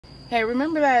Hey,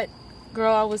 remember that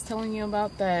girl I was telling you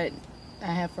about that I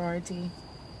have for RT?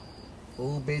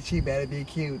 Ooh, bitch, she better be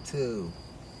cute too.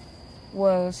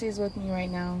 Well, she's with me right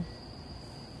now.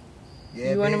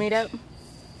 Yeah, you want to bitch. meet up?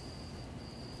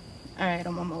 Alright,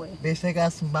 I'm on my way. Bitch, they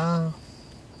got some bomb.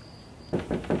 Damn,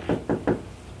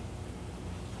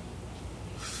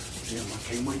 I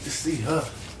can't wait to see her.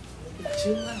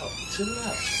 Chill out, chill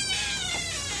out.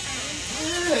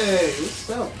 Hey, what's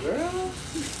up, girl?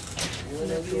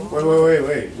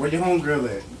 Wait. Where your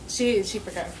homegirl at? She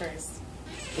forgot first.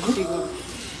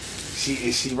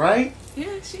 Is she right? Yeah,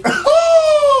 she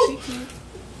Oh! she cute.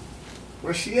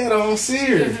 Where she at? I don't see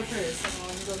her. Get her purse.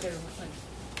 Let me go get her my phone.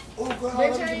 Oh, girl,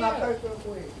 Bitch, let me get my purse real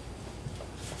quick.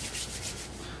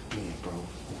 Yeah, bro.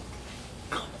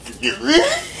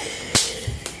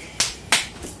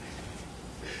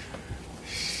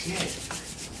 Shit.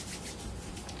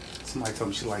 Somebody told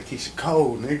me she like Keisha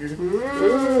Cole,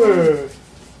 nigga.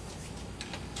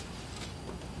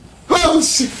 Oh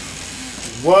shit!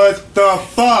 What the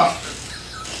fuck?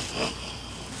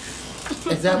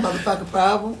 Is that a motherfucking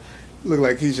problem? Look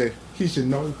like Keisha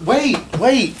know. Wait.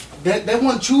 That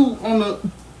wasn't you on the.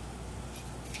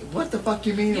 What the fuck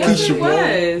you mean? Yes, Keisha it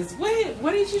was.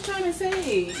 What are you trying to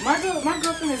say? My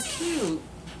girlfriend is cute.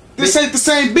 This ain't the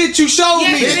same bitch you showed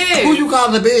Yes, me. it is. Who you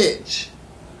calling a bitch?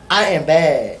 I am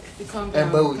bad. Calm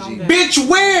down, Emoji. calm down. Bitch,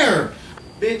 where?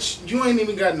 Bitch, you ain't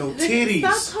even got no titties.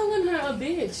 Stop calling her a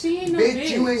bitch. She ain't no Bitch, bitch.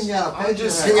 you ain't got a I'm picture.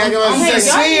 just of her.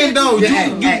 saying though.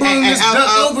 You bring this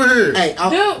duck over here. Hey,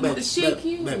 Dude, she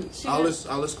cute. Babe, She all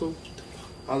got- this cool?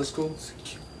 All this cool?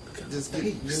 Just give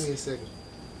me a second.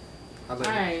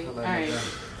 Alright.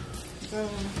 Yo,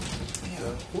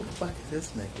 who the fuck is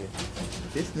this nigga?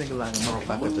 This nigga like a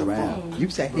motherfucker around. You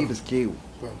said he was cute.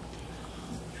 Bro.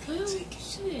 Oh,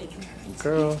 shit.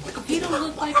 Girl. He don't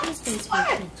look like his face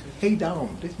picture. He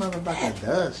don't. This motherfucker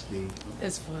does, Steve.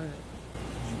 It's fun.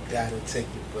 You gotta take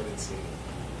it for the team.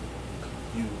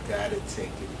 You gotta take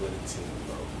it for the team,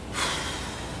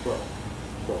 bro.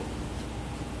 Bro.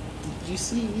 You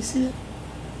see it?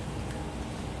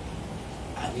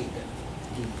 I need that.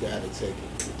 You gotta take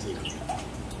it for the team.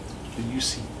 Do you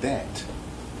see that?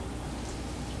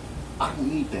 I don't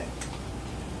need that.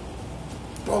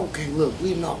 Bro, okay, look,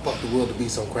 we not fuck the world to be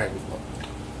some crackers, bro.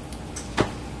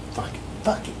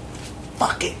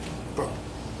 Fuck it. Bro,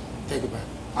 take it back.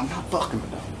 I'm not fucking her,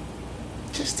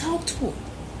 though. Just talk to her.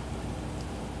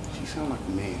 She sound like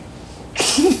a man.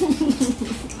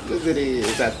 Because it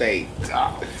is, I think.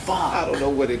 Oh, fuck. I don't know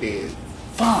what it is.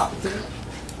 Fuck.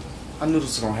 I knew this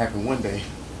was gonna happen one day.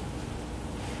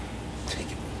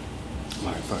 Take it.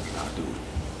 Alright, fuck it, I'll do it.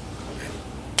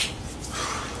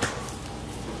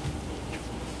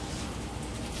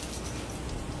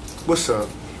 What's up?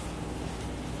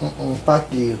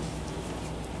 Fuck you.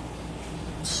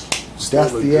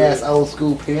 Dusty ass old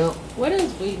school pimp. What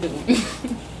is we doing?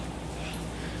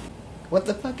 What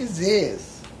the fuck is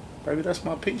this? Baby, that's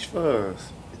my peach fuzz.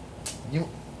 You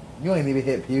ain't even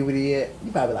hit puberty yet.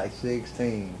 You probably like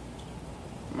 16.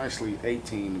 I'm actually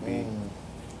 18 to be.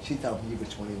 She told me you were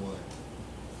 21.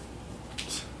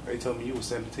 They told me you were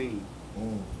 17.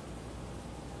 Mm.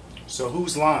 So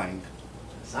who's lying?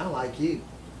 Sound like you.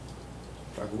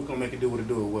 Fuck it, we gonna make it do what it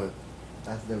do or what?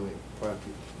 Let's do it. Fuck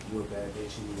it. You a bad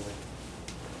bitch anyway.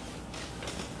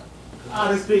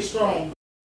 Ah, this bitch strong.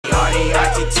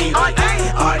 RDRTTV.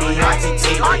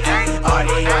 RDRTTV.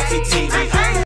 RDRTTV.